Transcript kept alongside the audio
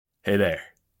Hey there,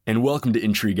 and welcome to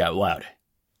Intrigue Out Loud.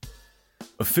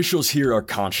 Officials here are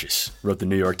conscious, wrote the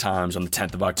New York Times on the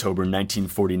 10th of October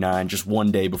 1949, just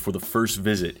one day before the first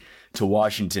visit to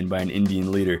Washington by an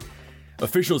Indian leader.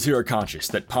 Officials here are conscious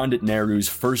that Pandit Nehru's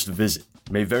first visit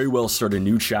may very well start a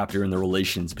new chapter in the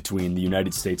relations between the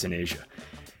United States and Asia.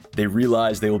 They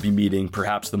realize they will be meeting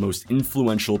perhaps the most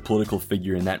influential political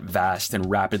figure in that vast and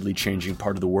rapidly changing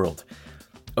part of the world.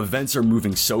 Events are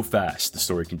moving so fast, the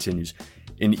story continues,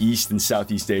 in East and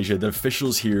Southeast Asia, that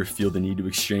officials here feel the need to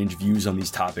exchange views on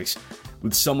these topics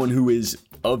with someone who is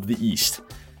of the East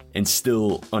and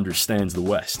still understands the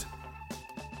West.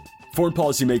 Foreign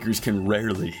policymakers can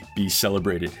rarely be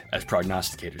celebrated as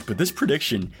prognosticators, but this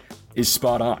prediction is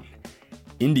spot on.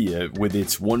 India, with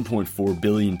its 1.4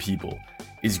 billion people,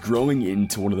 is growing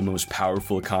into one of the most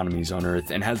powerful economies on Earth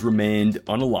and has remained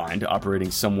unaligned, operating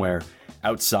somewhere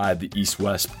outside the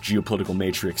East-West geopolitical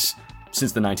matrix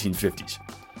since the 1950s.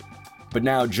 But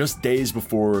now, just days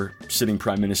before sitting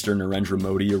Prime Minister Narendra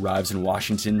Modi arrives in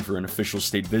Washington for an official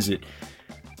state visit,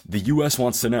 the US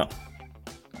wants to know,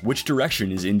 which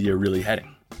direction is India really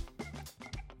heading?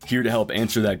 Here to help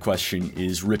answer that question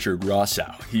is Richard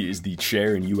Rossow. He is the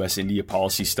chair in U.S.-India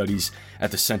Policy Studies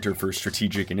at the Center for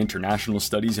Strategic and International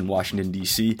Studies in Washington,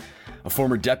 D.C., a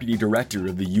former deputy director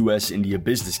of the U.S.-India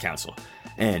Business Council.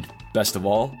 And, best of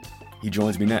all, he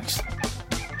joins me next.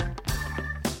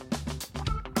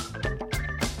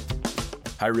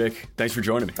 Hi, Rick. Thanks for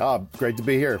joining me. Oh, great to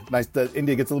be here. Nice that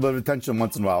India gets a little bit of attention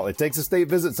once in a while. It takes a state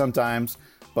visit sometimes,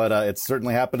 but it's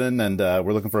certainly happening, and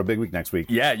we're looking for a big week next week.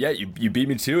 Yeah, you beat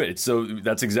me to it. So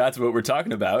that's exactly what we're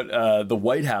talking about. The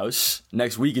White House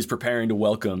next week is preparing to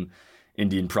welcome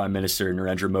Indian Prime Minister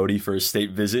Narendra Modi for a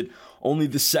state visit. Only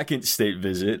the second state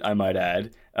visit, I might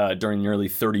add, during nearly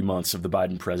 30 months of the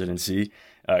Biden presidency.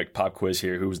 Pop quiz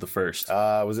here. Who was the first?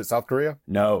 Was it South Korea?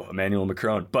 No, Emmanuel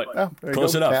Macron. But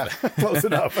close enough. Yeah, close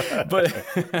enough. But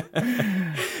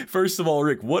first of all,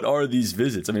 Rick, what are these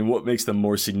visits? I mean, what makes them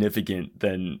more significant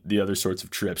than the other sorts of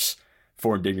trips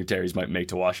foreign dignitaries might make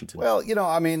to Washington? Well,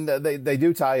 they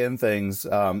do tie in things.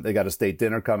 They got a state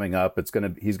dinner coming up.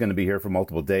 He's going to be here for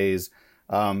multiple days.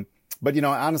 But,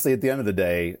 honestly, at the end of the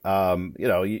day,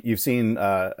 you've seen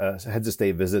heads of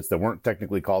state visits that weren't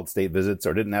technically called state visits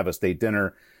or didn't have a state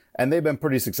dinner, and they've been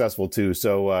pretty successful, too.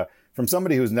 So from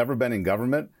somebody who's never been in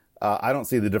government, I don't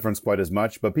see the difference quite as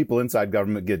much, but people inside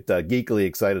government get geekily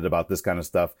excited about this kind of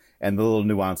stuff and the little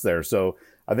nuance there. So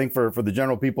I think for the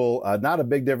general people, not a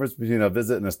big difference between a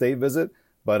visit and a state visit.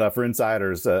 But for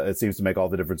insiders, it seems to make all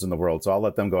the difference in the world. So I'll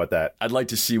let them go at that. I'd like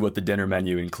to see what the dinner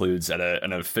menu includes at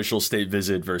an official state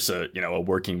visit versus a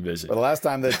working visit. Well, the last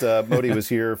time that Modi was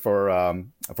here for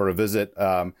a visit,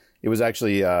 it was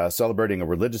actually celebrating a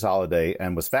religious holiday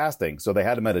and was fasting. So they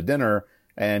had him at a dinner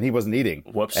and he wasn't eating.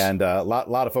 Whoops. And a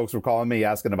lot of folks were calling me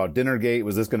asking about Dinnergate.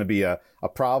 Was this going to be a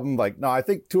problem? Like, no, I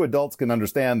think two adults can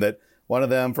understand that one of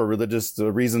them, for religious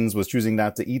reasons, was choosing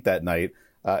not to eat that night.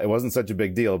 It wasn't such a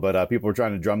big deal, but people were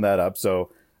trying to drum that up. So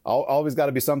always got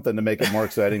to be something to make it more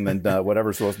exciting than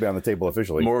whatever's supposed to be on the table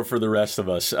officially. More for the rest of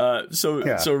us.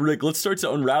 So Rick, let's start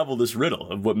to unravel this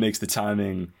riddle of what makes the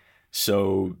timing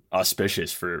so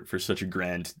auspicious for such a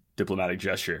grand diplomatic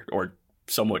gesture, or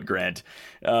somewhat grand.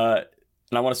 And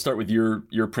I want to start with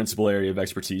your principal area of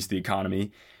expertise, the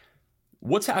economy.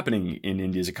 What's happening in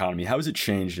India's economy? How has it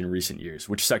changed in recent years?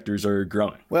 Which sectors are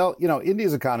growing? Well,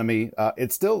 India's economy,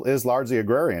 it still is largely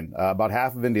agrarian. About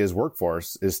half of India's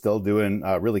workforce is still doing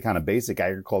really kind of basic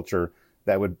agriculture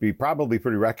that would be probably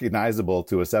pretty recognizable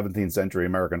to a 17th century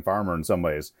American farmer in some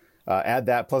ways. Add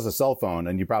that plus a cell phone,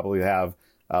 and you probably have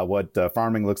what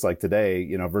farming looks like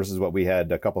today, versus what we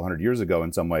had a couple hundred years ago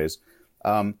in some ways.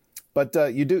 But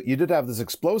you did have this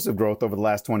explosive growth over the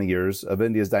last 20 years of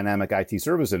India's dynamic IT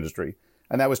service industry.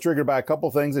 And that was triggered by a couple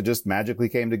things that just magically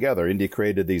came together. India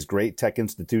created these great tech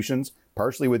institutions,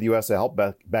 partially with U.S. help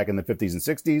back in the 50s and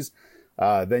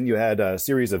 60s. Then you had a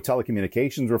series of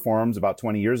telecommunications reforms about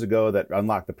 20 years ago that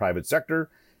unlocked the private sector.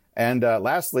 And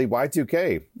lastly,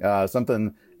 Y2K,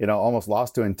 something, almost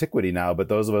lost to antiquity now. But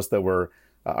those of us that were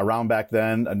around back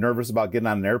then, nervous about getting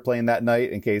on an airplane that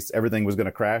night in case everything was going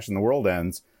to crash and the world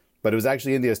ends. But it was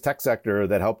actually India's tech sector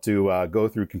that helped to go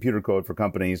through computer code for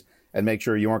companies and make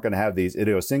sure you weren't going to have these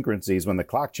idiosyncrasies when the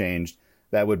clock changed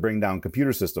that would bring down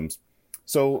computer systems.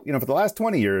 So, for the last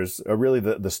 20 years, really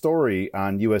the story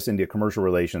on U.S.-India commercial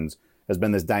relations has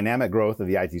been this dynamic growth of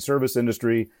the IT service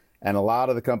industry. And a lot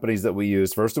of the companies that we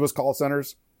use, first it was call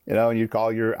centers, and you'd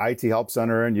call your IT help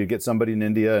center and you'd get somebody in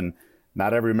India, and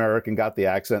not every American got the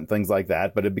accent and things like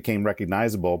that, but it became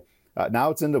recognizable. Now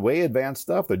it's into way advanced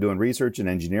stuff. They're doing research and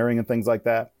engineering and things like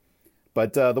that.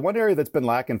 But the one area that's been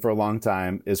lacking for a long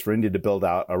time is for India to build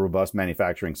out a robust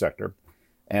manufacturing sector.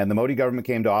 And the Modi government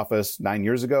came to office 9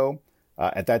 years ago.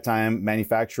 At that time,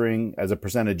 manufacturing as a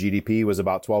percent of GDP was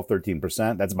about 12,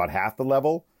 13%. That's about half the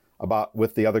level about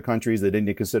with the other countries that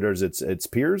India considers its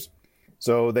peers.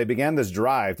 So they began this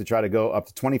drive to try to go up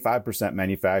to 25%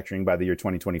 manufacturing by the year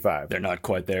 2025. They're not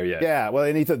quite there yet. Yeah, well,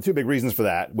 and Ethan, two big reasons for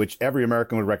that, which every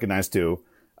American would recognize too.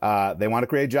 They want to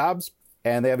create jobs,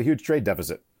 and they have a huge trade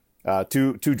deficit.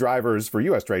 Two drivers for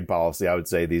U.S. trade policy, I would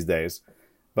say, these days.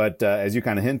 But as you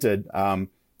kind of hinted,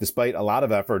 despite a lot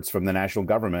of efforts from the national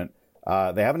government,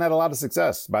 they haven't had a lot of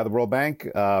success. By the World Bank,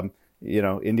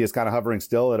 India's kind of hovering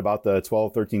still at about the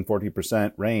 12, 13,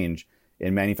 14% range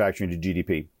in manufacturing to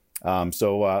GDP.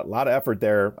 So a lot of effort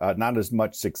there, not as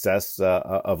much success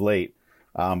of late.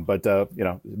 But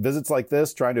visits like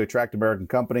this, trying to attract American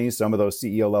companies, some of those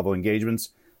CEO level engagements,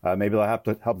 maybe they'll have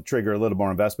to help to trigger a little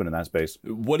more investment in that space.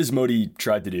 What has Modi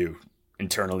tried to do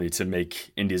internally to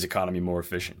make India's economy more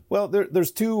efficient? Well,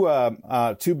 there's two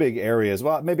big areas.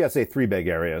 Well, maybe I'd say three big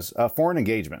areas. Foreign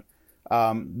engagement.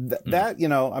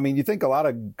 You think a lot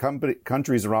of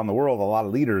countries around the world, a lot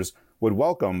of leaders would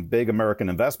welcome big American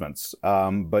investments.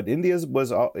 But India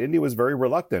was very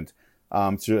reluctant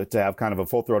to have kind of a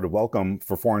full-throated welcome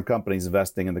for foreign companies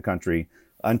investing in the country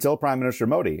until Prime Minister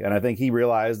Modi. And I think he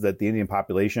realized that the Indian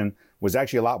population was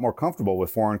actually a lot more comfortable with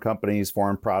foreign companies,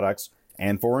 foreign products,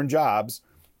 and foreign jobs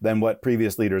than what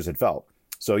previous leaders had felt.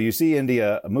 So you see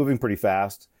India moving pretty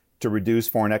fast to reduce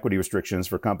foreign equity restrictions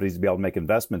for companies to be able to make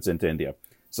investments into India.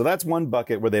 So that's one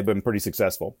bucket where they've been pretty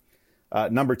successful.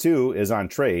 Number two is on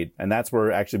trade, and that's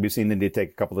where actually we've seen India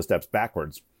take a couple of steps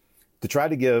backwards. To try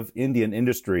to give Indian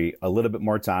industry a little bit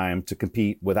more time to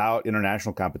compete without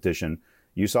international competition,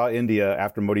 you saw India,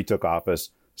 after Modi took office,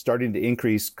 starting to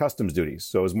increase customs duties.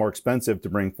 So it was more expensive to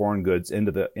bring foreign goods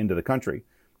into the country.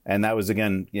 And that was,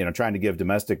 again, trying to give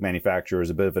domestic manufacturers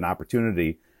a bit of an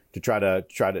opportunity to try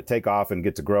to take off and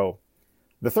get to grow.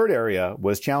 The third area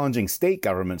was challenging state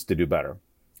governments to do better.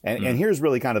 And here's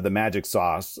really kind of the magic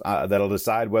sauce that'll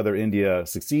decide whether India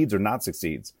succeeds or not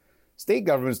succeeds. State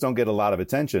governments don't get a lot of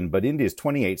attention, but India's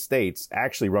 28 states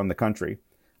actually run the country.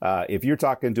 If you're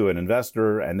talking to an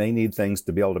investor and they need things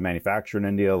to be able to manufacture in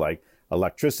India, like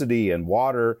electricity and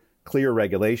water, clear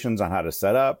regulations on how to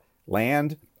set up,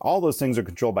 land, all those things are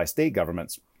controlled by state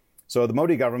governments. So the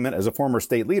Modi government, as a former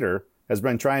state leader, has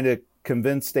been trying to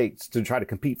convince states to try to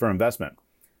compete for investment.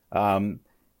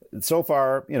 So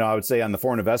far, I would say on the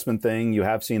foreign investment thing, you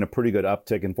have seen a pretty good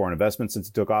uptick in foreign investment since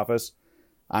he took office.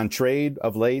 On trade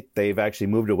of late, they've actually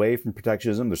moved away from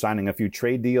protectionism. They're signing a few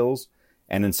trade deals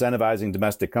and incentivizing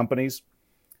domestic companies.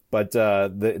 But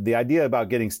the idea about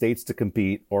getting states to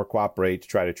compete or cooperate to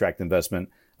try to attract investment,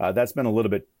 that's been a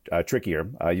little bit trickier.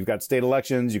 You've got state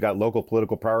elections, you've got local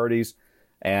political priorities.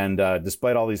 And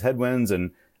despite all these headwinds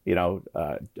and,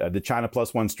 the China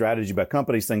plus one strategy by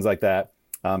companies, things like that,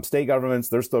 state governments,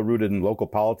 they're still rooted in local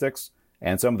politics.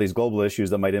 And some of these global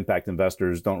issues that might impact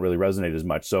investors don't really resonate as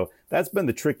much. So that's been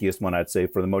the trickiest one, I'd say,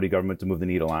 for the Modi government to move the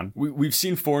needle on. We've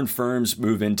seen foreign firms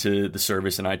move into the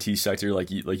service and IT sector, like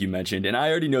you mentioned. And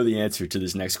I already know the answer to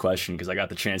this next question because I got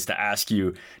the chance to ask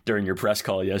you during your press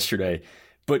call yesterday.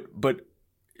 But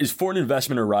is foreign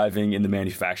investment arriving in the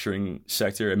manufacturing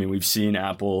sector? I mean, we've seen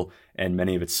Apple and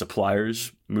many of its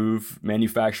suppliers move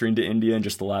manufacturing to India in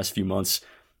just the last few months.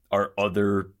 Are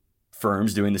other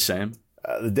firms doing the same?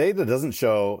 The data doesn't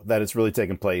show that it's really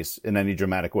taken place in any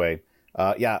dramatic way.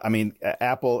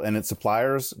 Apple and its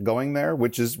suppliers going there,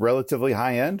 which is relatively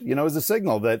high end, is a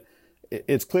signal that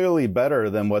it's clearly better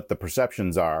than what the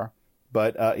perceptions are.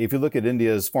 But if you look at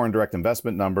India's foreign direct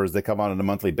investment numbers, they come out on a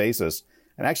monthly basis.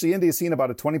 And actually, India's seen about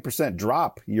a 20%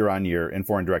 drop year on year in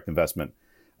foreign direct investment.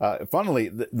 Funnily,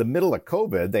 the middle of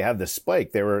COVID, they had this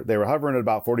spike. They were hovering at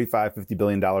about $45-50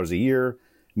 billion a year.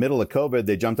 Middle of COVID,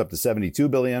 they jumped up to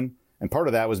 $72 billion. And part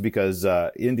of that was because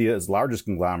India's largest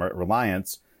conglomerate,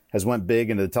 Reliance, has went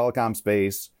big into the telecom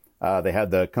space. They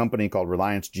had the company called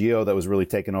Reliance Jio that was really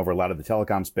taking over a lot of the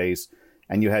telecom space.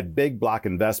 And you had big block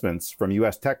investments from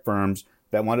U.S. tech firms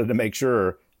that wanted to make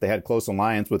sure they had close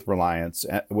alliance with Reliance,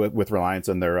 with Reliance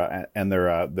and their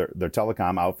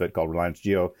telecom outfit called Reliance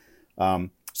Jio.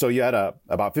 So you had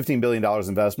about $15 billion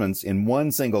investments in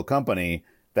one single company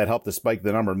that helped to spike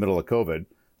the number in the middle of COVID,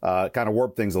 kind of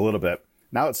warped things a little bit.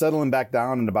 Now it's settling back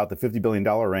down in about the $50 billion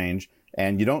range,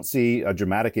 and you don't see a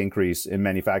dramatic increase in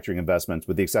manufacturing investments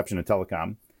with the exception of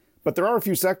telecom. But there are a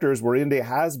few sectors where India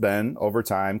has been, over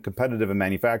time, competitive in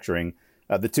manufacturing.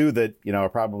 The two that are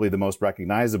probably the most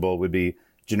recognizable would be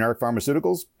generic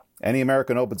pharmaceuticals. Any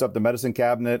American opens up the medicine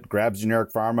cabinet, grabs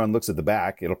generic pharma, and looks at the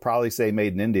back. It'll probably say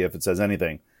made in India if it says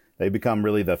anything. They become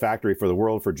really the factory for the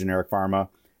world for generic pharma.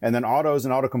 And then autos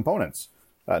and auto components.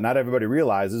 Not everybody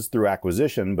realizes through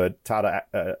acquisition, but Tata,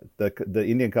 the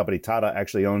Indian company Tata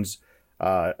actually owns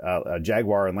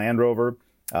Jaguar and Land Rover.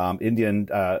 Indian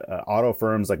auto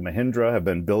firms like Mahindra have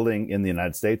been building in the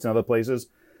United States and other places.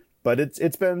 But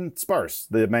it's been sparse,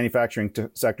 the manufacturing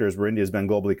sectors where India has been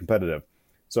globally competitive.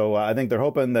 So I think they're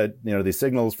hoping that, these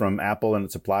signals from Apple and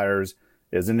its suppliers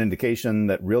is an indication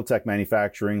that real tech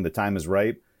manufacturing, the time is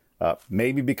right.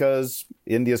 Maybe because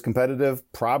India is competitive,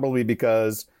 probably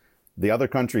because the other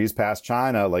countries past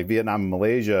China, like Vietnam and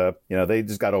Malaysia, they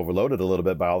just got overloaded a little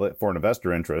bit by all the foreign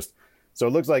investor interest. So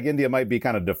it looks like India might be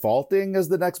kind of defaulting as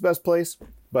the next best place.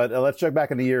 But let's check back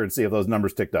in a year and see if those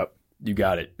numbers ticked up. You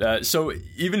got it. So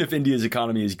even if India's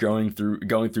economy is going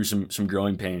through some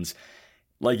growing pains,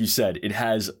 like you said, it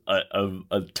has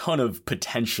a ton of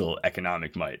potential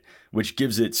economic might, which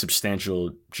gives it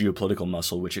substantial geopolitical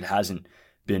muscle, which it hasn't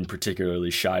been particularly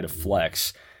shy to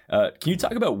flex. Can you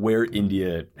talk about where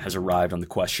India has arrived on the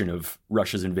question of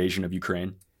Russia's invasion of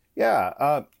Ukraine?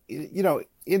 Yeah.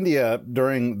 India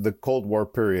during the Cold War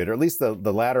period, or at least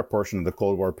the latter portion of the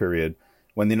Cold War period,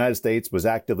 when the United States was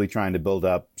actively trying to build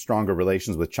up stronger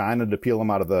relations with China to peel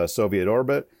them out of the Soviet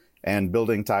orbit and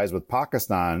building ties with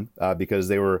Pakistan because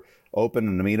they were open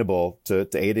and amenable to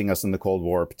aiding us in the Cold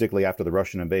War, particularly after the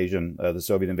Russian invasion, the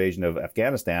Soviet invasion of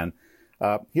Afghanistan.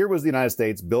 Here was the United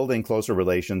States building closer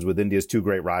relations with India's two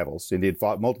great rivals. India had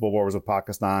fought multiple wars with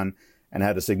Pakistan and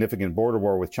had a significant border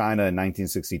war with China in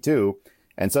 1962.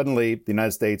 And suddenly the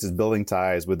United States is building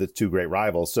ties with its two great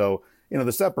rivals. So,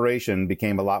 the separation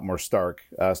became a lot more stark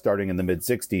starting in the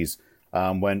mid-'60s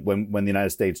when the United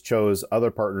States chose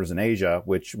other partners in Asia,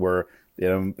 which were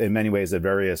in many ways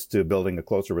adverse to building a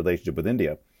closer relationship with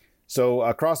India. So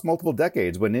across multiple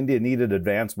decades, when India needed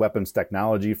advanced weapons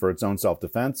technology for its own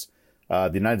self-defense,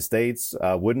 the United States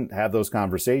wouldn't have those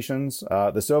conversations.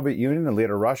 The Soviet Union and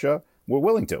later Russia were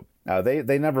willing to.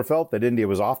 They never felt that India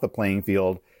was off the playing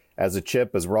field as a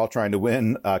chip, as we're all trying to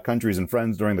win countries and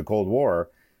friends during the Cold War.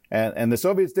 And the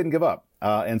Soviets didn't give up.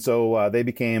 And so they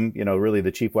became, really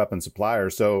the chief weapons supplier.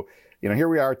 So, here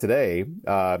we are today,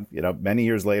 many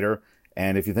years later.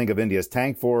 And if you think of India's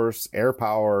tank force, air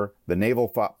power, the naval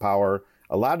power,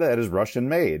 a lot of that is Russian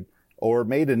made or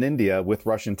made in India with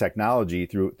Russian technology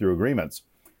through agreements.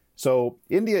 So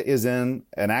India is in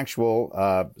an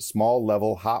actual small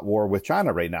level hot war with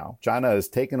China right now. China has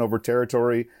taken over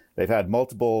territory. They've had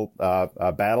multiple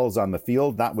battles on the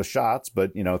field, not with shots,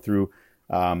 but, through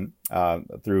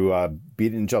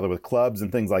beating each other with clubs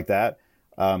and things like that.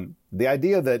 The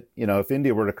idea that, if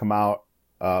India were to come out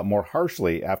more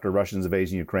harshly after Russia's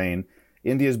invasion of Ukraine,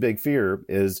 India's big fear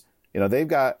is, they've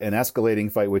got an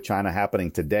escalating fight with China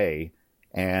happening today.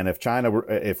 And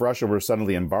if Russia were to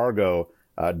suddenly embargo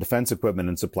defense equipment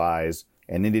and supplies,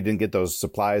 and India didn't get those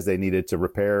supplies they needed to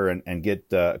repair and get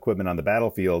equipment on the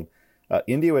battlefield,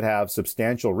 India would have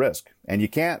substantial risk. And you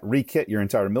can't re-kit your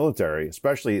entire military,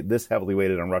 especially this heavily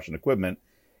weighted on Russian equipment,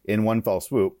 in one fell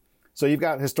swoop. So you've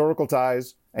got historical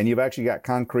ties, and you've actually got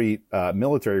concrete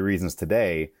military reasons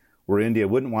today where India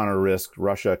wouldn't want to risk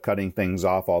Russia cutting things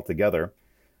off altogether.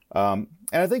 And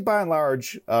I think by and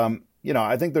large,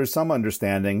 I think there's some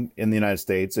understanding in the United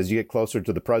States as you get closer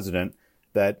to the president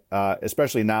that,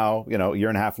 especially now, a year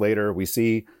and a half later, we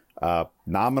see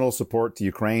nominal support to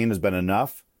Ukraine has been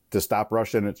enough to stop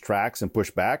Russia in its tracks and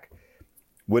push back.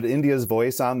 Would India's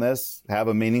voice on this have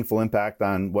a meaningful impact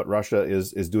on what Russia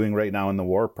is doing right now in the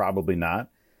war? Probably not.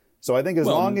 So I think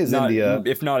long as India,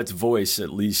 if not its voice, at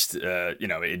least,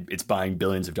 it's buying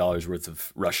billions of dollars worth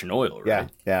of Russian oil, right?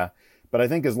 Yeah. But I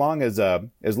think as long as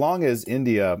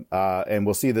India, and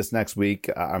we'll see this next week,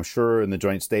 I'm sure in the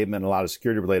joint statement, and a lot of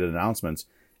security related announcements,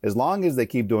 as long as they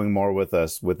keep doing more with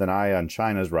us with an eye on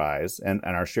China's rise and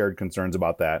our shared concerns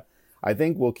about that, I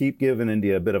think we'll keep giving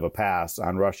India a bit of a pass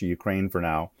on Russia, Ukraine for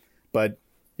now. But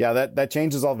yeah, that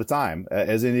changes all the time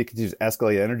as India continues to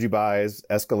escalate energy buys,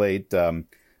 escalate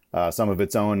some of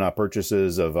its own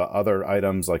purchases of other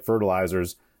items like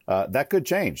fertilizers. That could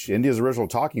change. India's original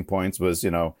talking points was,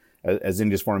 as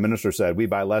India's foreign minister said, we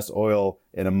buy less oil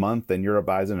in a month than Europe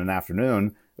buys in an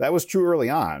afternoon. That was true early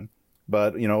on.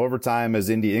 But, over time,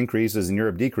 as India increases and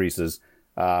Europe decreases,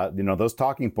 those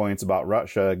talking points about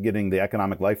Russia getting the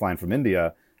economic lifeline from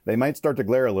India, they might start to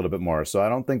glare a little bit more. So I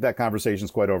don't think that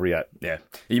conversation's quite over yet. Yeah.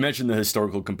 You mentioned the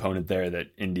historical component there, that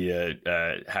India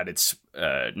had its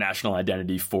national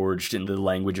identity forged in the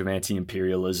language of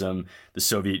anti-imperialism. The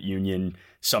Soviet Union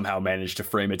somehow managed to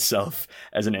frame itself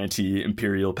as an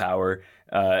anti-imperial power.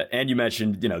 And you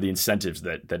mentioned, the incentives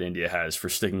that India has for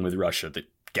sticking with Russia, the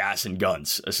gas and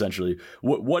guns, essentially.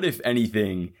 What if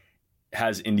anything,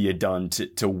 has India done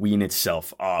to wean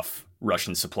itself off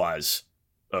Russian supplies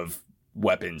of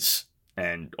weapons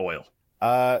and oil?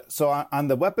 So on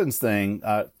the weapons thing,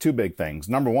 two big things.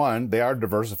 Number one, they are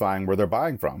diversifying where they're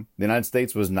buying from. The United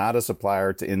States was not a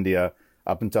supplier to India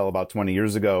up until about 20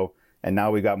 years ago. And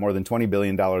now we've got more than $20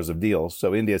 billion of deals.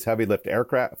 So India's heavy lift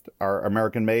aircraft are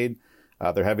American made.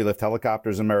 Their heavy lift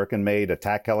helicopters, American made.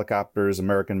 Attack helicopters,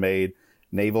 American made.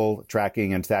 Naval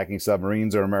tracking and attacking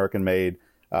submarines are American made.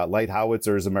 Light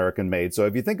howitzers, American made. So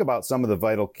if you think about some of the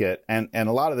vital kit, and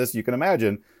a lot of this you can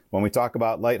imagine when we talk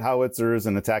about light howitzers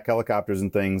and attack helicopters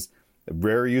and things,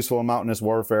 very useful in mountainous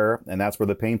warfare. And that's where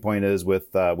the pain point is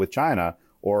with China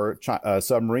or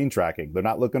submarine tracking. They're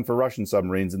not looking for Russian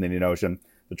submarines in the Indian Ocean.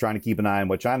 They're trying to keep an eye on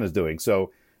what China's doing.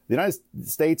 So the United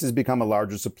States has become a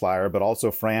larger supplier, but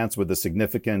also France with a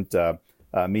significant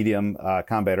medium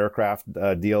combat aircraft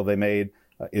deal they made.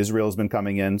 Israel's been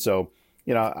coming in. So,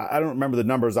 I don't remember the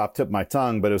numbers off the tip of my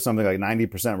tongue, but it was something like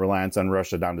 90% reliance on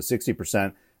Russia down to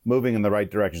 60%, moving in the right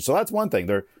direction. So that's one thing.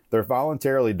 They're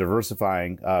voluntarily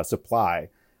diversifying supply.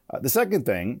 The second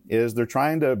thing is they're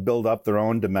trying to build up their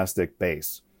own domestic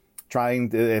base.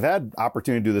 They've had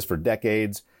opportunity to do this for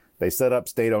decades. They set up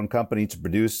state-owned companies to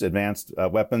produce advanced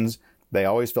weapons. They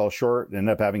always fell short and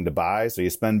ended up having to buy. So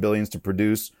you spend billions to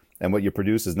produce, and what you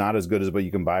produce is not as good as what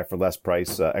you can buy for less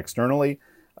price externally.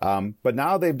 But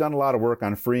now they've done a lot of work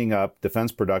on freeing up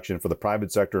defense production for the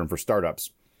private sector and for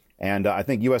startups. And I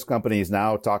think U.S. companies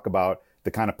now talk about the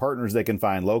kind of partners they can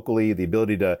find locally, the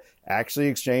ability to actually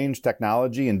exchange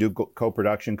technology and do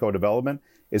co-production, co-development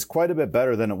is quite a bit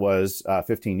better than it was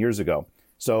 15 years ago.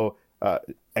 So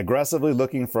aggressively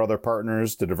looking for other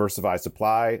partners to diversify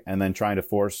supply and then trying to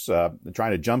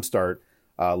jumpstart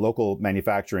local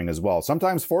manufacturing as well,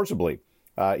 sometimes forcibly.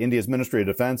 India's Ministry of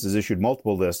Defense has issued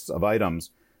multiple lists of items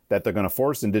that they're going to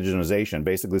force indigenization,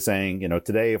 basically saying,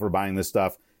 today, if we're buying this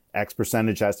stuff, X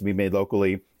percentage has to be made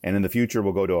locally, and in the future,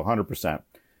 we'll go to 100%.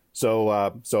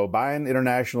 So buying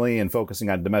internationally and focusing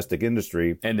on domestic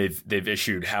industry. And they've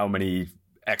issued how many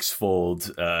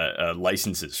X-fold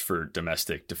licenses for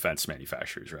domestic defense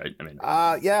manufacturers, right? I mean,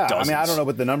 dozens. I don't know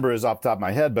what the number is off the top of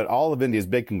my head, but all of India's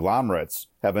big conglomerates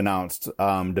have announced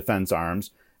defense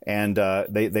arms. And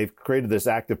they've created this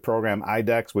active program,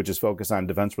 IDEX, which is focused on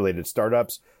defense-related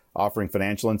startups, offering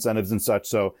financial incentives and such.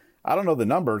 So I don't know the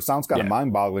number. It sounds kind of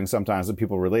mind-boggling sometimes when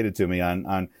people relate it to me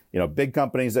on big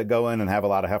companies that go in and have a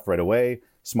lot of heft right away,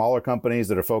 smaller companies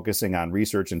that are focusing on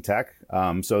research and tech.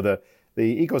 So the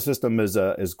ecosystem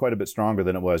is quite a bit stronger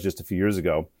than it was just a few years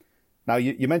ago. Now,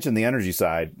 you mentioned the energy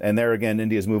side, and there again,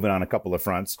 India's moving on a couple of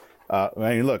fronts.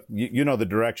 Look, you know the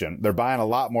direction. They're buying a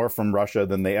lot more from Russia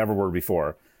than they ever were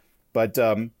before. But,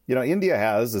 India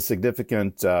has a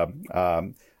significant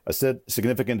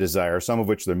desire, some of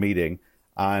which they're meeting,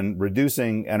 on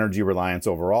reducing energy reliance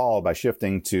overall by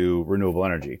shifting to renewable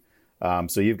energy.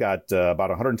 So you've got about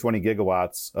 120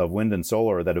 gigawatts of wind and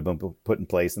solar that have been put in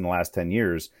place in the last 10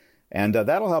 years. And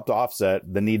that'll help to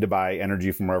offset the need to buy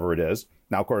energy from wherever it is.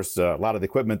 Now, of course, a lot of the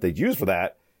equipment they'd use for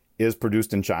that is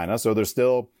produced in China. So they're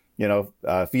still,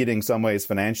 feeding some ways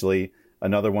financially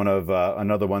another one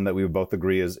that we would both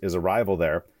agree is a rival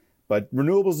there. But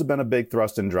renewables have been a big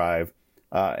thrust and drive.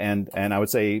 And I would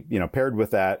say, paired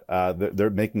with that, they're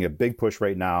making a big push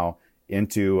right now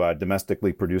into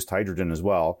domestically produced hydrogen as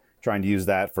well, trying to use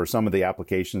that for some of the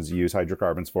applications you use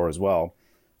hydrocarbons for as well.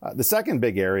 The second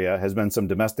big area has been some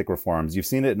domestic reforms. You've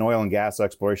seen it in oil and gas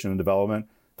exploration and development.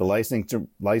 The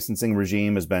licensing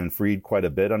regime has been freed quite a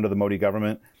bit under the Modi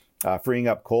government, freeing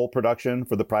up coal production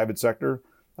for the private sector.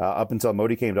 Up until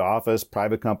Modi came to office,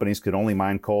 private companies could only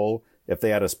mine coal if they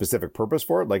had a specific purpose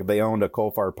for it, like if they owned a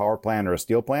coal-fired power plant or a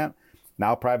steel plant.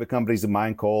 Now private companies have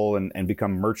mine coal and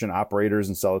become merchant operators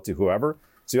and sell it to whoever.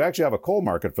 So you actually have a coal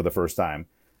market for the first time.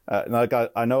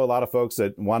 I know a lot of folks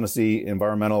that want to see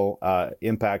environmental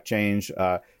impact change.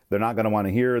 They're not going to want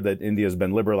to hear that India has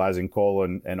been liberalizing coal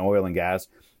and oil and gas,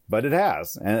 but it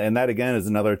has. And that, again, is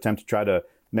another attempt to try to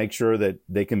make sure that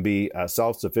they can be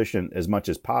self-sufficient as much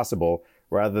as possible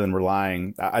rather than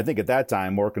relying, I think at that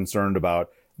time, more concerned about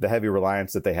the heavy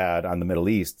reliance that they had on the Middle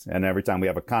East. And every time we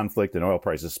have a conflict and oil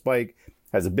prices spike,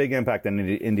 has a big impact on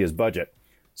India's budget.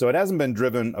 So it hasn't been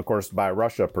driven, of course, by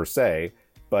Russia per se,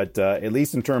 but at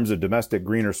least in terms of domestic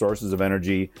greener sources of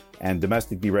energy and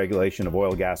domestic deregulation of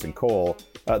oil, gas, and coal,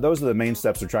 those are the main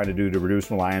steps they're trying to do to reduce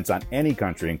reliance on any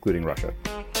country, including Russia.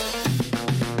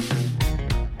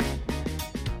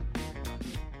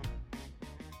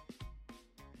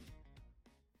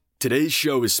 Today's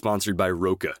show is sponsored by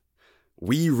Roka.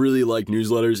 We really like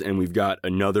newsletters, and we've got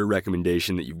another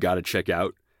recommendation that you've got to check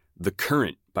out, The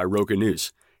Current by Roka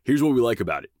News. Here's what we like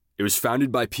about it. It was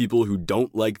founded by people who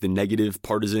don't like the negative,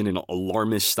 partisan, and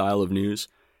alarmist style of news.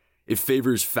 It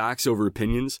favors facts over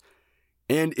opinions,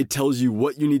 and it tells you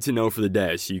what you need to know for the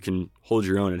day so you can hold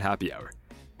your own at happy hour.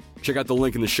 Check out the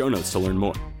link in the show notes to learn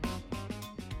more.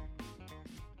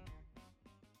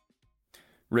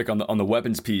 Rick, on the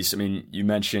weapons piece, I mean, you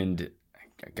mentioned,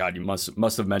 God, you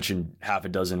must have mentioned half a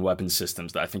dozen weapons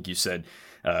systems. I think you said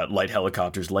light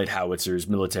helicopters, light howitzers,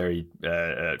 military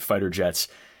fighter jets.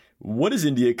 What is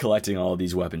India collecting all of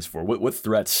these weapons for? What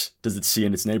threats does it see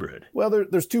in its neighborhood? Well,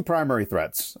 there's two primary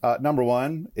threats. Number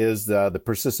one is the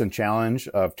persistent challenge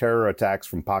of terror attacks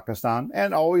from Pakistan,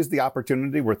 and always the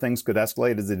opportunity where things could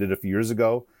escalate, as they did a few years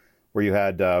ago, where you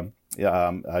had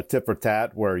tit for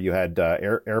tat, where you had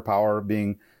air power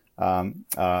being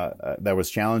that was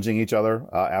challenging each other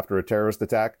after a terrorist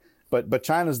attack. But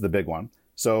China's the big one.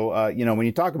 So when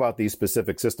you talk about these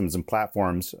specific systems and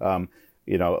platforms,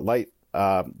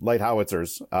 light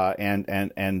howitzers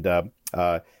and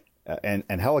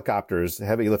helicopters,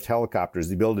 heavy lift helicopters,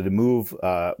 the ability to move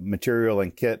material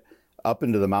and kit up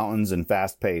into the mountains in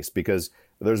fast pace, because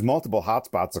there's multiple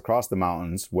hotspots across the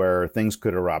mountains where things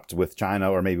could erupt with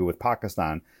China or maybe with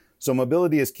Pakistan. So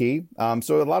mobility is key.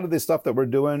 So a lot of this stuff that we're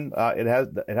doing,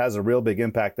 it has a real big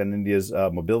impact on India's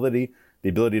mobility, the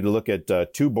ability to look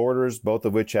at two borders, both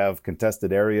of which have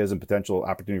contested areas and potential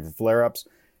opportunity for flare-ups,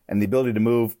 and the ability to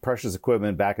move precious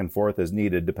equipment back and forth as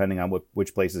needed, depending on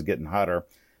which place is getting hotter.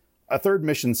 A third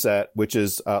mission set, which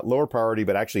is lower priority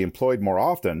but actually employed more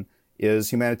often, is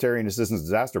humanitarian assistance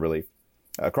disaster relief.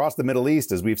 Across the Middle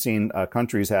East, as we've seen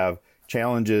countries have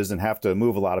challenges and have to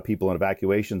move a lot of people in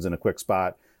evacuations in a quick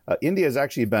spot, India has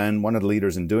actually been one of the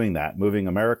leaders in doing that, moving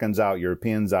Americans out,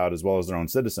 Europeans out, as well as their own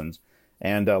citizens.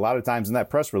 And a lot of times in that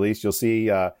press release, you'll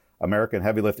see American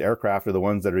heavy lift aircraft are the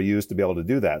ones that are used to be able to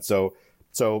do that. So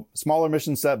smaller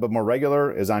mission set, but more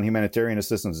regular, is on humanitarian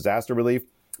assistance disaster relief.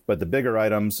 But the bigger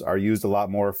items are used a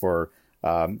lot more for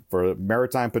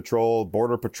maritime patrol,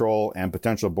 border patrol, and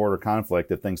potential border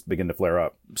conflict if things begin to flare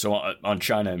up. So on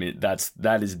China, I mean,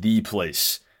 that is the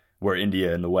place where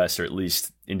India and the West, or at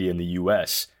least India and the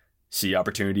U.S., see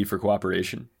opportunity for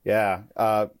cooperation. Yeah.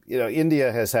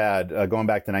 India has had, going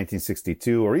back to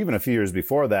 1962, or even a few years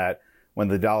before that, when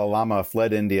the Dalai Lama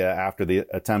fled India after the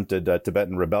attempted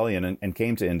Tibetan rebellion and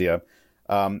came to India,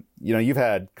 you've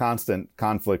had constant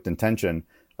conflict and tension.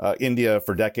 India,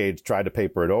 for decades, tried to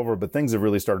paper it over, but things have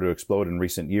really started to explode in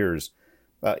recent years.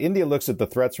 India looks at the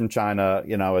threats from China,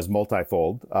 as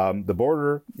multifold. The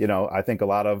border, I think a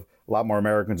lot more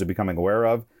Americans are becoming aware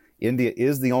of. India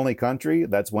is the only country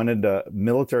that's went into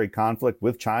military conflict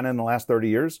with China in the last 30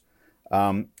 years.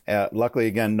 Luckily,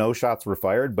 again, no shots were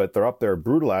fired, but they're up there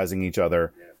brutalizing each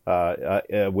other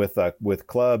with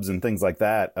clubs and things like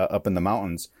that up in the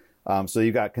mountains. So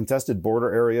you've got contested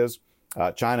border areas.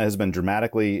 China has been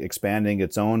dramatically expanding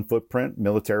its own footprint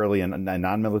militarily and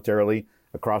non-militarily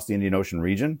across the Indian Ocean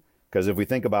region. Because if we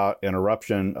think about an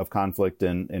eruption of conflict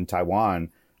in Taiwan,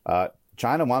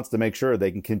 China wants to make sure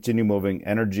they can continue moving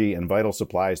energy and vital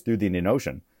supplies through the Indian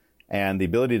Ocean. And the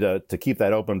ability to keep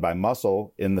that open by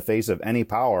muscle in the face of any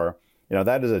power,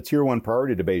 that is a tier one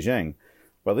priority to Beijing.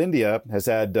 Well, India has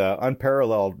had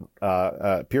unparalleled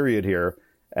period here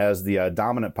as the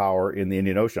dominant power in the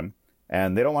Indian Ocean.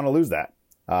 And they don't want to lose that.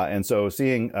 And so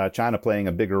seeing China playing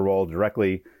a bigger role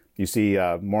directly, you see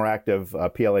more active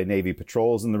PLA Navy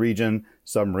patrols in the region,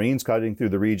 submarines cutting through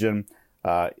the region,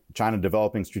 China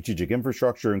developing strategic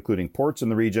infrastructure, including ports in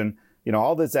the region.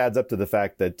 All this adds up to the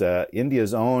fact that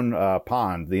India's own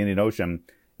pond, the Indian Ocean,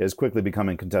 is quickly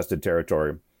becoming contested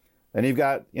territory. And you've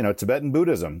got, Tibetan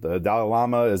Buddhism. The Dalai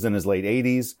Lama is in his late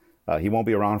 80s. He won't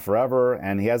be around forever,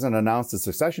 and he hasn't announced a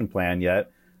succession plan yet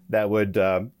that would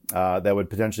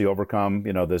potentially overcome,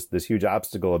 this huge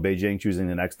obstacle of Beijing choosing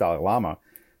the next Dalai Lama.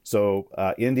 So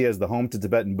India is the home to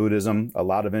Tibetan Buddhism. A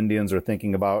lot of Indians are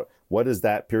thinking about what is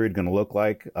that period going to look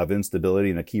like of instability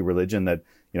in a key religion that,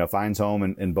 finds home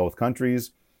in both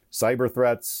countries, cyber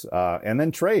threats, and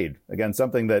then trade. Again,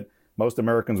 something that most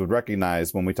Americans would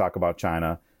recognize when we talk about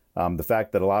China. The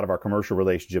fact that a lot of our commercial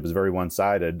relationship is very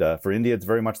one-sided. For India, it's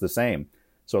very much the same.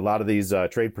 So a lot of these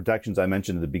trade protections I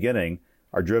mentioned at the beginning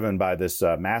are driven by this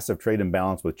massive trade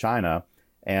imbalance with China,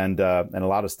 and a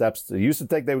lot of steps they used to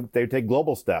take. They would take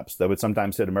global steps that would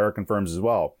sometimes hit American firms as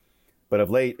well. But of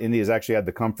late, India has actually had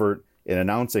the comfort in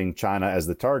announcing China as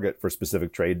the target for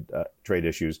specific trade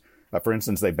issues. For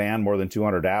instance, they banned more than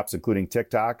 200 apps, including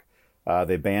TikTok.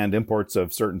 They banned imports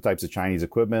of certain types of Chinese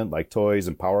equipment, like toys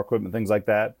and power equipment, things like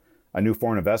that. A new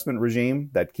foreign investment regime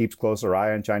that keeps closer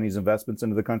eye on Chinese investments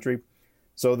into the country.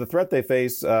 So the threat they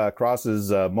face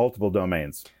crosses multiple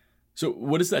domains. So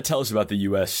what does that tell us about the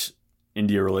U.S.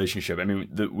 India relationship. I mean,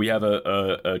 we have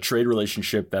a trade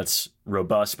relationship that's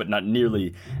robust, but not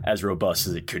nearly as robust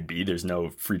as it could be. There's no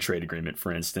free trade agreement,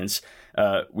 for instance.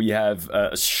 We have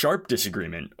a sharp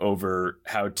disagreement over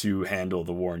how to handle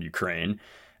the war in Ukraine.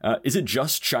 Is it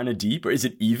just China deep, or is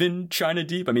it even China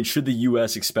deep? I mean, should the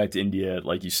U.S. expect India,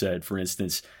 like you said, for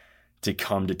instance, to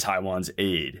come to Taiwan's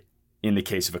aid in the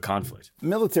case of a conflict?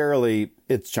 Militarily,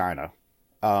 it's China.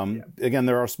 Again,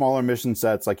 there are smaller mission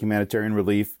sets like humanitarian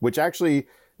relief, which actually,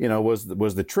 was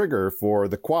the trigger for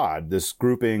the Quad, this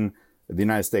grouping of the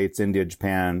United States, India,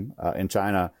 Japan, and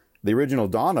China. The original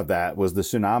dawn of that was the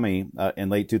tsunami in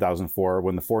late 2004,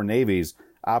 when the four navies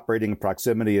operating in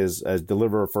proximity as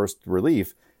deliverer of first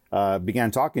relief began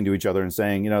talking to each other and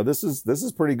saying, this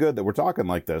is pretty good that we're talking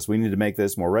like this. We need to make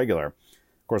this more regular.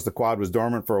 Of course, the Quad was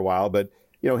dormant for a while, but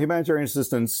humanitarian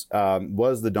assistance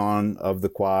was the dawn of the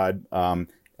Quad,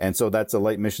 and so that's a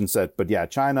late mission set. But yeah,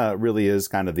 China really is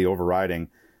kind of the overriding.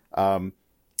 The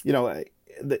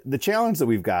challenge that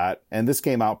we've got, and this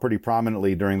came out pretty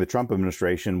prominently during the Trump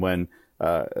administration when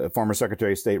former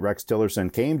Secretary of State Rex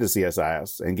Tillerson came to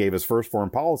CSIS and gave his first foreign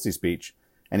policy speech,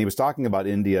 and he was talking about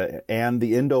India and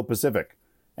the Indo-Pacific.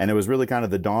 And it was really kind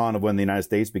of the dawn of when the United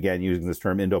States began using this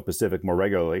term Indo-Pacific more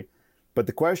regularly. But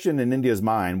the question in India's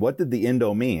mind, what did the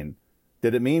Indo mean?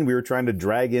 Did it mean we were trying to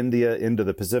drag India into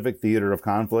the Pacific theater of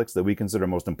conflicts that we consider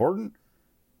most important?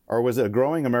 Or was it a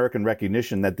growing American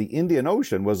recognition that the Indian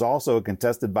Ocean was also a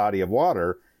contested body of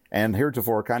water and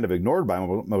heretofore kind of ignored by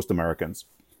most Americans?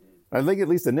 I think at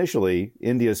least initially,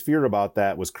 India's fear about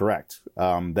that was correct.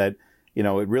 That,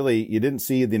 you didn't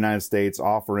see the United States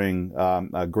offering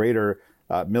a greater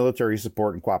military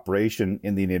support and cooperation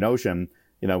in the Indian Ocean.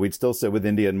 We'd still sit with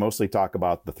India and mostly talk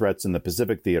about the threats in the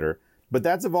Pacific theater. But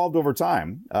that's evolved over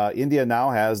time. India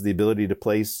now has the ability to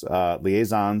place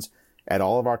liaisons at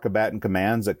all of our combatant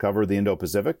commands that cover the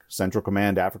Indo-Pacific, Central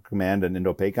Command, Africa Command, and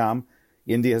Indo-PACOM.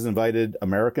 India has invited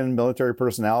American military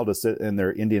personnel to sit in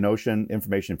their Indian Ocean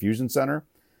Information Fusion Center.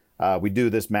 We do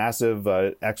this massive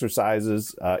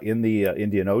exercises in the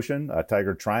Indian Ocean,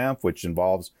 Tiger Triumph, which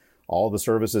involves all the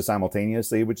services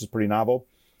simultaneously, which is pretty novel.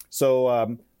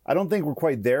 So I don't think we're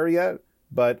quite there yet,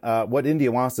 but what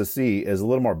India wants to see is a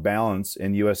little more balance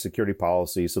in U.S. security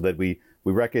policy so that we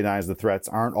recognize the threats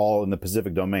aren't all in the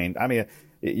Pacific domain. I mean,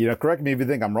 correct me if you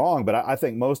think I'm wrong, but I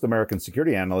think most American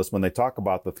security analysts, when they talk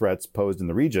about the threats posed in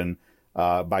the region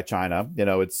by China,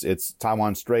 it's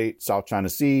Taiwan Strait, South China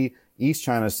Sea, East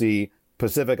China Sea,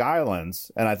 Pacific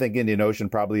Islands, and I think Indian Ocean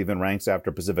probably even ranks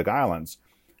after Pacific Islands.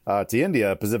 To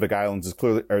India, Pacific Islands is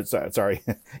clearly,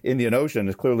 Indian Ocean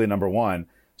is clearly number one.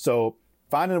 So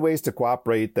finding ways to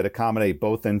cooperate that accommodate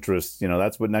both interests,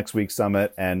 that's what next week's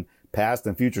summit and past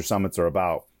and future summits are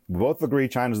about. We both agree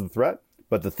China's the threat,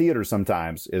 but the theater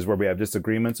sometimes is where we have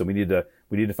disagreements, and we need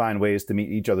to find ways to meet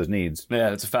each other's needs. Yeah,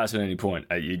 that's a fascinating point.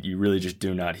 You really just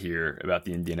do not hear about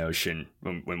the Indian Ocean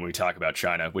when we talk about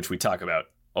China, which we talk about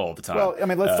all the time. Well, I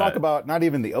mean, let's talk about not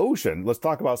even the ocean. Let's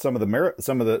talk about some of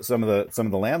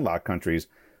the landlocked countries.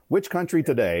 Which country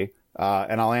today?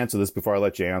 And I'll answer this before I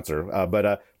let you answer.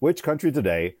 But which country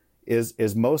today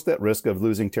is most at risk of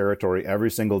losing territory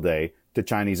every single day to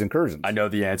Chinese incursions? I know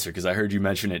the answer because I heard you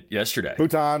mention it yesterday.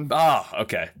 Bhutan.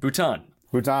 Okay. Bhutan.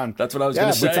 That's what I was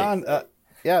going to say. Bhutan.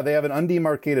 They have an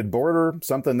undemarcated border,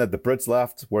 something that the Brits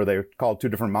left, where they called two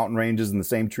different mountain ranges in the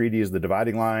same treaty as the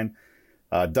dividing line.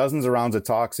 Dozens of rounds of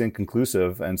talks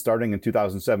inconclusive, and starting in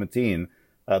 2017,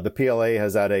 the PLA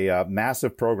has had a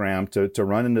massive program to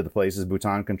run into the places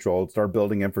Bhutan controlled, start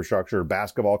building infrastructure,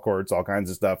 basketball courts, all kinds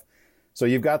of stuff. So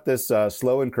you've got this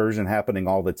slow incursion happening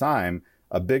all the time,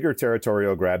 a bigger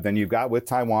territorial grab than you've got with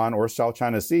Taiwan or South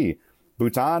China Sea.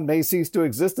 Bhutan may cease to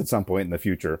exist at some point in the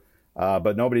future,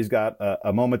 but nobody's got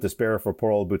a moment to spare for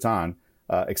poor old Bhutan,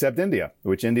 except India,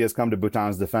 which India has come to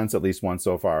Bhutan's defense at least once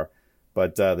so far.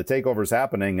 But the takeover is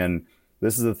happening, and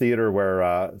this is a theater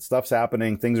where stuff's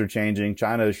happening, things are changing.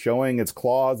 China is showing its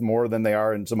claws more than they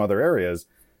are in some other areas,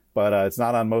 but it's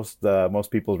not on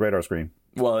most people's radar screen.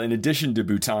 Well, in addition to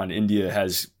Bhutan, India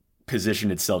has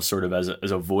positioned itself sort of as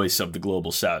a voice of the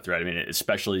global South, right? I mean,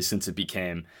 especially since it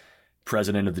became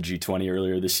president of the G20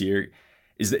 earlier this year.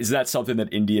 Is that something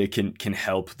that India can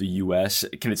help the U.S.?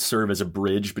 Can it serve as a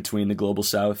bridge between the global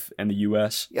South and the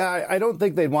U.S.? Yeah, I don't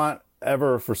think they'd want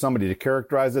ever for somebody to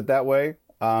characterize it that way.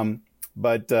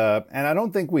 But I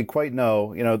don't think we quite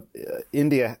know,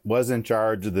 India was in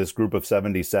charge of this group of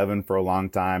 77 for a long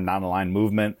time, non-aligned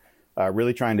movement,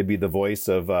 really trying to be the voice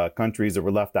of countries that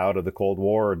were left out of the Cold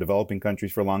War or developing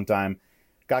countries for a long time.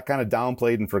 Got kind of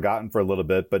downplayed and forgotten for a little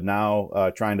bit, but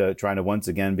now trying to once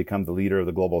again become the leader of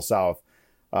the global South.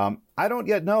 I don't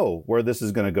yet know where this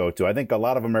is going to go to. I think a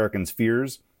lot of Americans'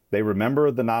 fears, they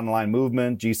remember the non-aligned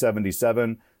movement,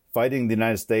 G77, fighting the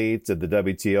United States at the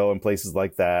WTO and places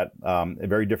like that.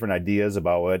 Very different ideas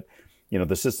about what,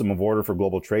 the system of order for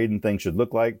global trade and things should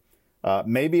look like.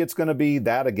 Maybe it's going to be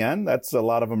that again. That's a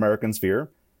lot of Americans' fear.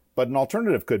 But an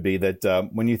alternative could be that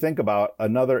when you think about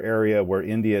another area where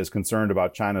India is concerned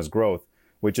about China's growth,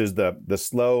 which is the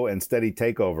slow and steady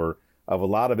takeover of a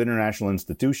lot of international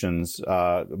institutions,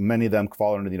 many of them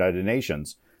fall under the United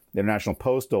Nations, the International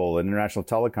Postal and International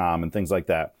Telecom and things like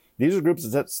that. These are groups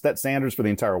that set standards for the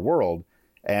entire world.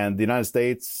 And the United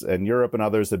States and Europe and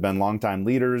others have been longtime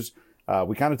leaders.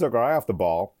 We kind of took our eye off the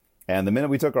ball. And the minute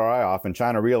we took our eye off and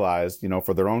China realized,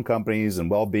 for their own companies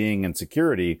and well-being and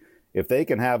security, if they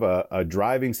can have a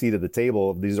driving seat at the table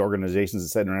of these organizations that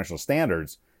set international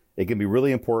standards, it can be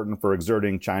really important for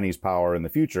exerting Chinese power in the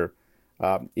future.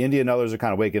 India and others are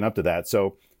kind of waking up to that.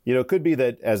 So, it could be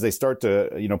that as they start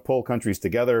to, pull countries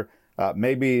together,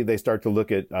 maybe they start to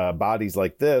look at bodies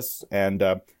like this and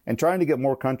trying to get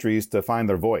more countries to find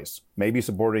their voice, maybe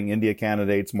supporting India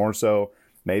candidates more so,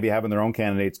 maybe having their own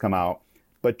candidates come out,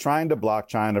 but trying to block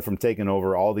China from taking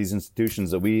over all these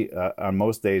institutions that we on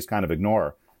most days kind of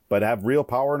ignore, but have real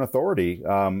power and authority.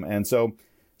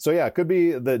 So yeah, it could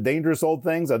be the dangerous old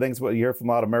things. I think it's what you hear from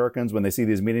a lot of Americans when they see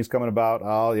these meetings coming about.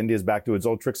 Oh, India's back to its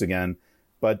old tricks again.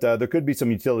 But there could be some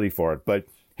utility for it. But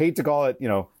hate to call it,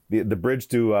 the bridge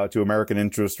to American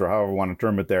interest or however we want to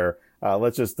term it there.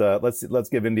 Let's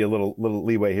give India a little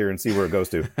leeway here and see where it goes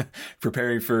to.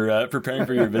 preparing for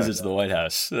your visit to the White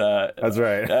House. That's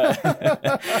right.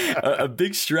 A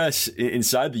big stress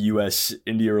inside the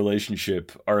U.S.-India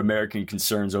relationship are American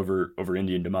concerns over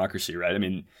Indian democracy, right? I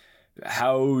mean,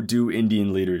 how do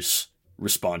Indian leaders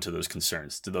respond to those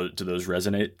concerns? Do those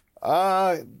resonate?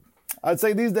 I'd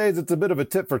say these days it's a bit of a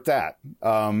tit for tat.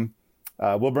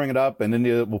 We'll bring it up and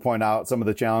India will point out some of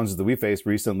the challenges that we faced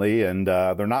recently, and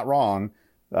they're not wrong.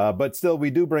 But still, we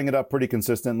do bring it up pretty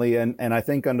consistently. And I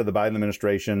think under the Biden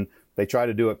administration, they try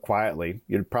to do it quietly.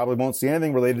 You probably won't see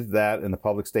anything related to that in the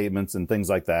public statements and things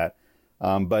like that.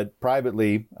 But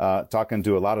privately, talking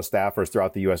to a lot of staffers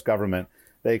throughout the U.S. government,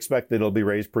 they expect that it'll be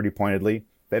raised pretty pointedly.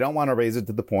 They don't want to raise it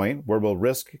to the point where we'll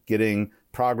risk getting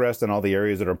progress in all the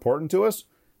areas that are important to us.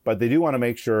 But they do want to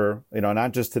make sure,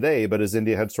 not just today, but as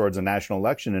India heads towards a national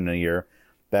election in a year,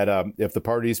 that if the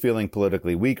party is feeling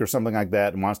politically weak or something like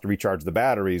that and wants to recharge the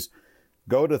batteries,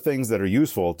 go to things that are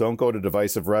useful. Don't go to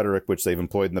divisive rhetoric, which they've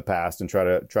employed in the past, and try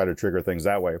to trigger things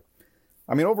that way.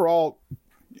 I mean, overall,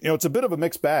 it's a bit of a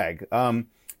mixed bag.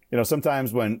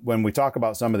 Sometimes when we talk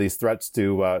about some of these threats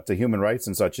to human rights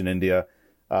and such in India,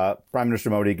 Prime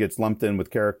Minister Modi gets lumped in with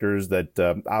characters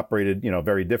that operated,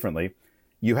 very differently.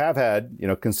 You have had,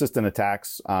 consistent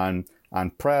attacks on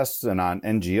press and on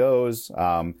NGOs,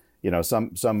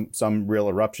 some real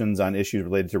eruptions on issues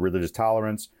related to religious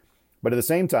tolerance. But at the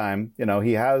same time,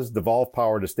 he has devolved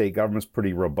power to state governments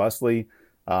pretty robustly,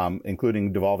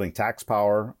 including devolving tax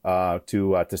power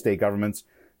to state governments.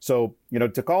 So,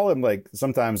 to call him like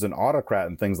sometimes an autocrat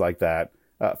and things like that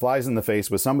flies in the face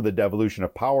with some of the devolution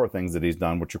of power things that he's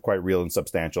done, which are quite real and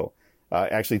substantial.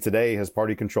 Actually, today, his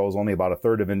party controls only about a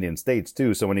third of Indian states,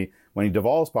 too. So when he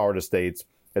devolves power to states,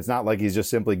 it's not like he's just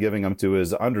simply giving them to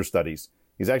his understudies.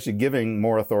 He's actually giving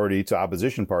more authority to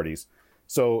opposition parties.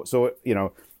 So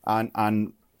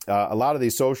on a lot of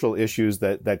these social issues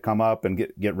that come up and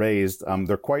get raised,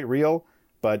 they're quite real,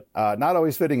 but not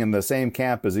always fitting in the same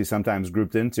camp as he's sometimes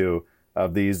grouped into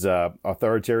of these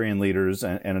authoritarian leaders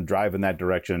and a drive in that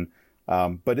direction.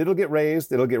 But it'll get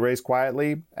raised. It'll get raised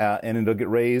quietly, and it'll get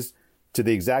raised to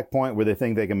the exact point where they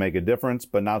think they can make a difference,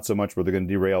 but not so much where they're going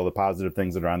to derail the positive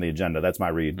things that are on the agenda. That's my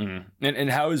read. Mm. And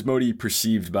how is Modi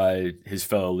perceived by his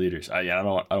fellow leaders? I don't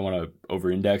want to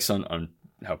over-index on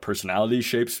how personality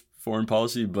shapes foreign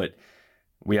policy, but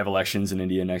we have elections in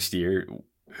India next year.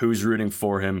 Who's rooting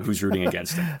for him? Who's rooting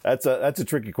against him? That's a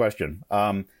tricky question.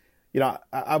 I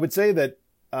would say that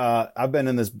I've been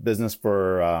in this business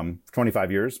for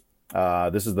 25 years.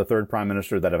 This is the third prime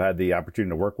minister that I've had the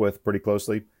opportunity to work with pretty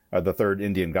closely. The third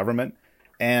Indian government.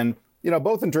 And,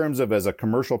 both in terms of as a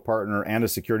commercial partner and a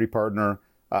security partner,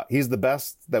 he's the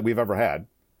best that we've ever had.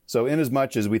 So in as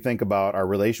much as we think about our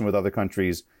relation with other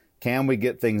countries, can we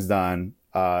get things done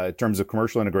in terms of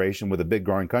commercial integration with a big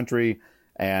growing country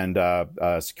and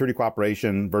security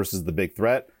cooperation versus the big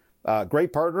threat?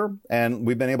 Great partner. And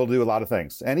we've been able to do a lot of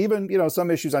things. And even, some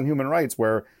issues on human rights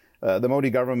where the Modi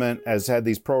government has had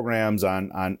these programs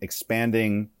on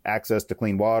expanding access to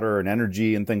clean water and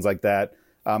energy and things like that.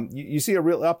 You see a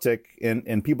real uptick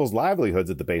in people's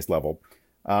livelihoods at the base level.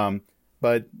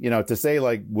 But, to say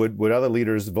like, would other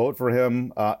leaders vote for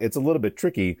him? It's a little bit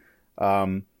tricky.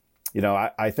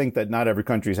 I think that not every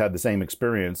country's had the same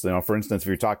experience. For instance, if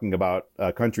you're talking about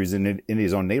countries in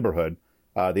India's own neighborhood,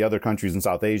 the other countries in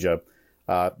South Asia,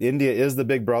 India is the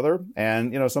big brother.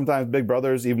 And, sometimes big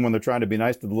brothers, even when they're trying to be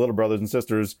nice to the little brothers and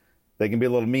sisters, they can be a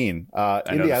little mean.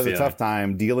 India has a tough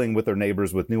time dealing with their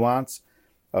neighbors with nuance,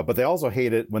 but they also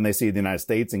hate it when they see the United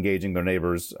States engaging their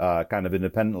neighbors kind of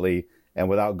independently and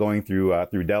without going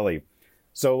through Delhi.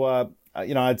 So,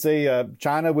 I'd say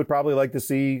China would probably like to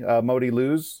see Modi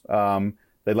lose.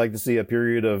 They'd like to see a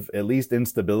period of at least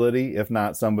instability, if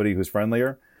not somebody who's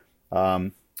friendlier.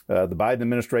 The Biden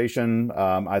administration,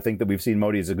 I think that we've seen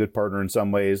Modi as a good partner in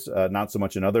some ways, not so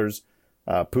much in others.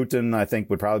 Putin, I think,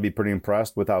 would probably be pretty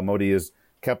impressed with how Modi has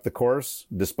kept the course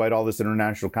despite all this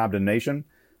international condemnation.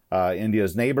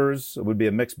 India's neighbors would be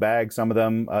a mixed bag. Some of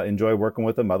them enjoy working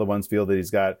with him. Other ones feel that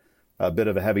he's got a bit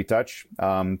of a heavy touch.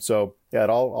 So, it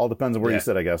all depends on where you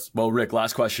sit, I guess. Well, Rick,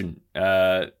 last question.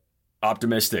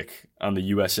 Optimistic on the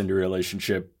U.S.-India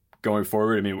relationship going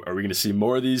forward? I mean, are we going to see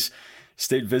more of these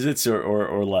state visits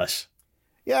or less?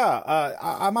 Yeah,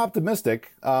 I'm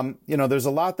optimistic. There's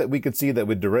a lot that we could see that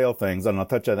would derail things, and I'll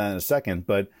touch on that in a second.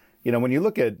 But, when you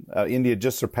look at India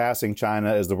just surpassing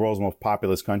China as the world's most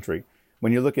populous country,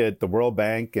 when you look at the World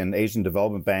Bank and Asian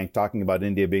Development Bank talking about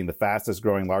India being the fastest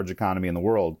growing large economy in the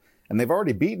world, and they've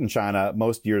already beaten China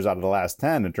most years out of the last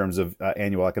 10 in terms of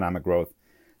annual economic growth.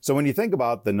 So when you think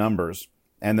about the numbers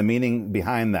and the meaning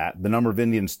behind that, the number of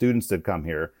Indian students that come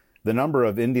here, the number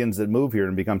of Indians that move here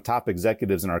and become top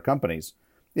executives in our companies,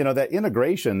 that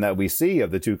integration that we see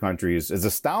of the two countries is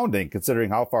astounding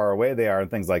considering how far away they are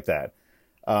and things like that.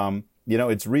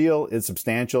 It's real, it's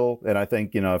substantial. And I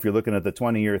think, if you're looking at the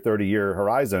 20-year, 30-year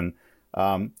horizon,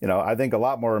 I think a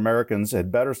lot more Americans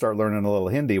had better start learning a little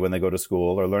Hindi when they go to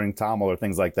school or learning Tamil or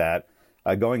things like that,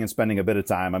 going and spending a bit of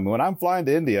time. I mean, when I'm flying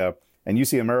to India and you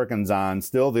see Americans on,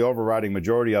 still the overriding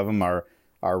majority of them are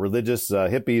religious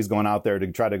hippies going out there to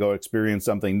try to go experience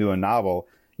something new and novel.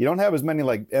 You don't have as many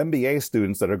like MBA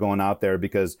students that are going out there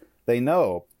because they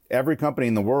know every company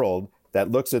in the world that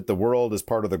looks at the world as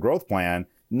part of the growth plan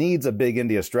needs a big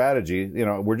India strategy.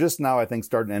 We're just now, I think,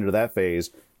 starting to enter that phase,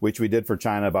 which we did for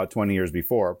China about 20 years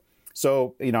before.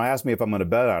 So, ask me if I'm going to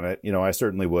bet on it. I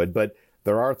certainly would. But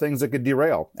there are things that could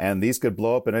derail, and these could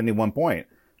blow up at any one point.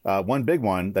 One big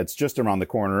one that's just around the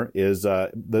corner is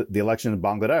the election in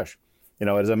Bangladesh.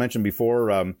 As I mentioned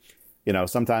before,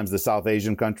 sometimes the South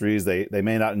Asian countries, they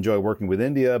may not enjoy working with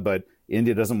India, but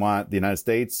India doesn't want the United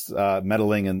States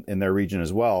meddling in their region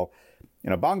as well.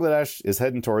 Bangladesh is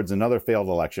heading towards another failed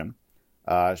election.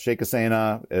 Sheikh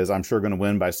Hasina is, I'm sure, going to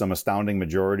win by some astounding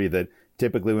majority that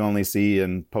typically we only see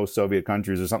in post-Soviet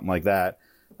countries or something like that.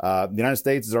 The United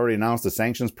States has already announced a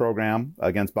sanctions program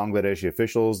against Bangladeshi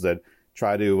officials that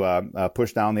try to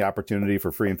push down the opportunity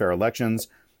for free and fair elections.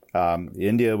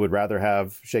 India would rather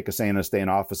have Sheikh Hasina stay in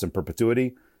office in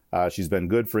perpetuity. She's been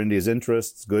good for India's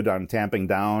interests, good on tamping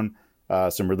down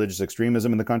some religious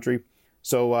extremism in the country.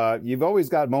 So you've always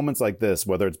got moments like this,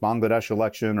 whether it's Bangladesh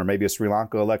election or maybe a Sri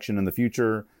Lanka election in the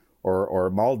future or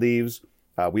Maldives.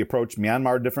 We approach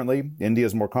Myanmar differently. India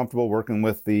is more comfortable working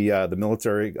with the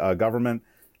military government.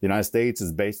 The United States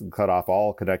has basically cut off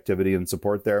all connectivity and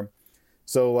support there.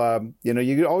 So,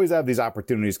 you always have these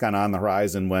opportunities kind of on the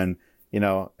horizon when,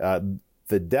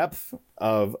 the depth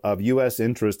of U.S.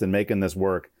 interest in making this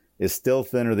work is still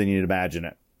thinner than you'd imagine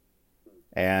it.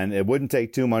 And it wouldn't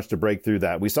take too much to break through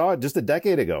that. We saw it just a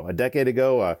decade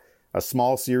ago. A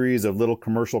small series of little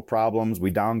commercial problems.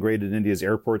 We downgraded India's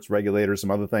airports regulator, some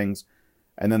other things.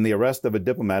 And then the arrest of a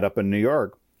diplomat up in New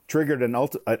York triggered an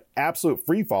absolute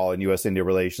free fall in U.S.-India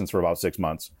relations for about 6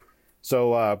 months.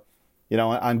 So,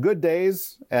 on good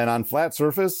days and on flat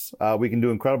surface, we can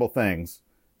do incredible things.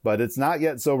 But it's not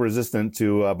yet so resistant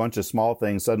to a bunch of small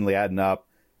things suddenly adding up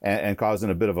and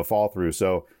causing a bit of a fall through.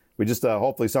 So we just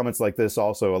hopefully summits like this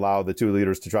also allow the two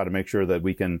leaders to try to make sure that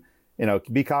we can,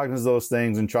 be cognizant of those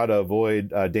things and try to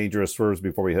avoid dangerous swerves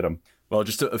before we hit them. Well,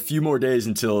 just a few more days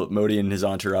until Modi and his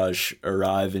entourage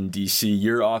arrive in D.C.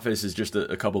 Your office is just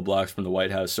a couple blocks from the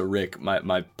White House. So, Rick,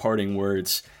 my parting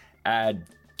words, add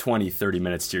 20, 30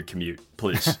 minutes to your commute,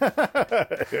 please.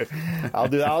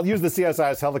 I'll use the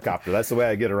CSIS helicopter. That's the way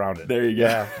I get around it. There you go.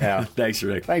 Yeah. Thanks,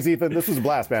 Rick. Thanks, Ethan. This was a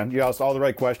blast, man. You asked all the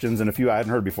right questions and a few I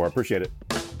hadn't heard before. Appreciate it.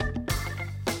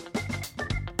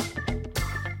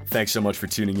 Thanks so much for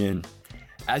tuning in.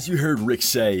 As you heard Rick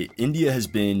say, India has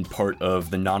been part of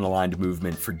the non-aligned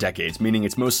movement for decades, meaning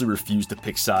it's mostly refused to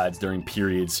pick sides during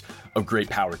periods of great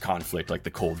power conflict like the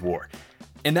Cold War.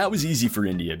 And that was easy for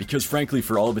India because, frankly,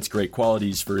 for all of its great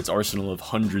qualities, for its arsenal of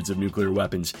hundreds of nuclear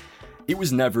weapons, it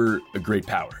was never a great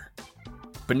power.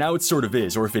 But now it sort of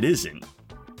is, or if it isn't,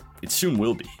 it soon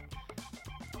will be.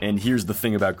 And here's the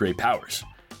thing about great powers.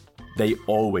 They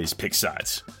always pick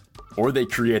sides. Or they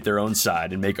create their own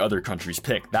side and make other countries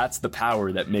pick. That's the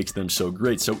power that makes them so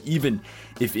great. So even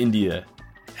if India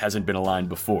hasn't been aligned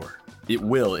before, it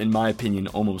will, in my opinion,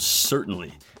 almost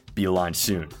certainly be aligned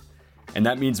soon. And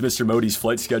that means Mr. Modi's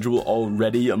flight schedule,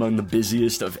 already among the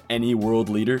busiest of any world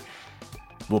leader,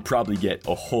 will probably get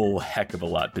a whole heck of a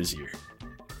lot busier.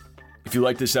 If you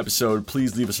like this episode,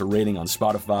 please leave us a rating on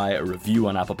Spotify, a review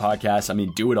on Apple Podcasts. I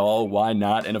mean, do it all, why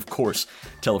not? And of course,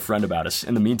 tell a friend about us.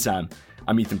 In the meantime,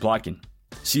 I'm Ethan Plotkin.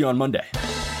 See you on Monday.